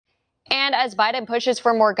And as Biden pushes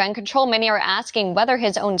for more gun control, many are asking whether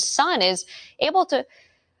his own son is able to.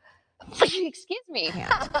 Excuse me.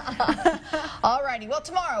 All righty. Well,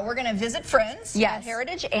 tomorrow we're going to visit friends at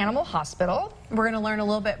Heritage Animal Hospital. We're going to learn a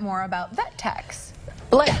little bit more about vet techs.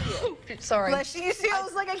 Bless you. Sorry. Bless you. You see, I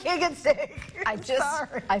was like, I can't get sick. I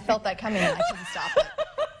felt that coming and I couldn't stop it.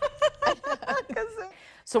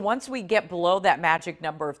 So once we get below that magic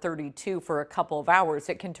number of 32 for a couple of hours,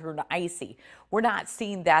 it can turn icy. We're not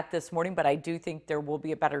seeing that this morning, but I do think there will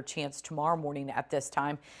be a better chance tomorrow morning at this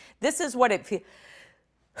time. This is what it feels.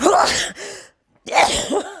 You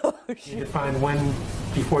define when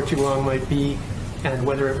before too long might be and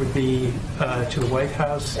whether it would be to the White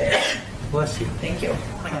House. Bless you. Thank you.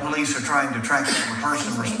 The police are trying to track the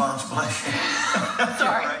person responsible.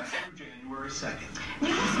 Sorry. January 2nd. New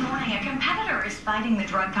this morning, a competitor is fighting the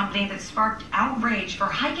drug company that sparked outrage for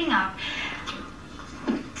hiking up.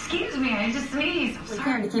 Excuse me, I just sneezed. We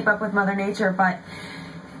can to keep up with Mother Nature, but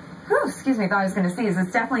excuse me, I thought I was going to sneeze.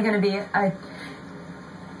 It's definitely going to be a.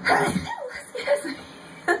 Excuse me.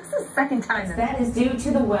 This is the second time. That is due to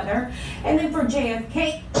the weather, and then for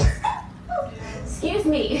JFK. Excuse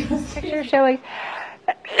me. Picture showing.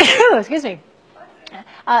 Excuse me.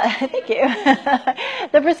 Thank you.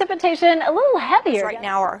 The precipitation a little heavier. Right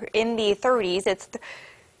now are in the 30s. It's.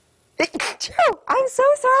 I'm so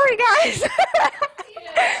sorry, guys.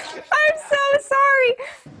 I'm so sorry.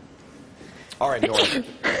 All right, Nora.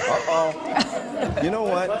 Uh-oh. You know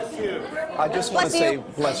what? I just want to say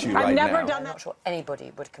bless you right now. I've never done that. I'm not sure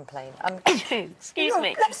anybody would complain. Excuse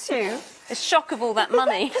me. Bless you. The shock of all that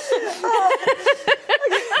money.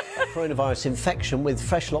 Coronavirus infection with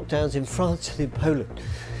fresh lockdowns in France and in Poland.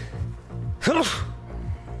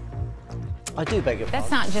 I do beg your pardon.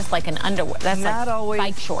 That's not just like an underwear. That's not like always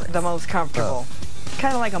bike shorts. The most comfortable.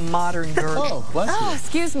 Kind of like a modern girdle. Oh, bless you.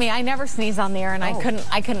 Excuse me. I never sneezed on the air, and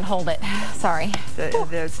I couldn't hold it. Sorry. No,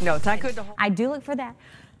 it's not good to hold. I do look for that.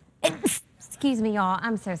 Excuse me, y'all.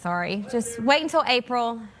 I'm so sorry. Just wait until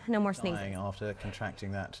April. No more sneezing. After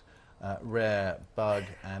contracting that rare bug,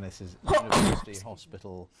 and this is University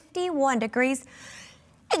Hospital. 51 degrees.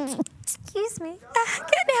 Excuse me.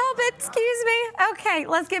 Can't help it. Excuse me. Okay,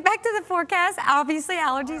 let's get back to the forecast. Obviously,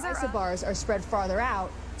 allergies are. Isobars are spread farther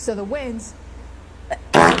out, so the winds.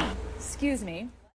 Excuse me.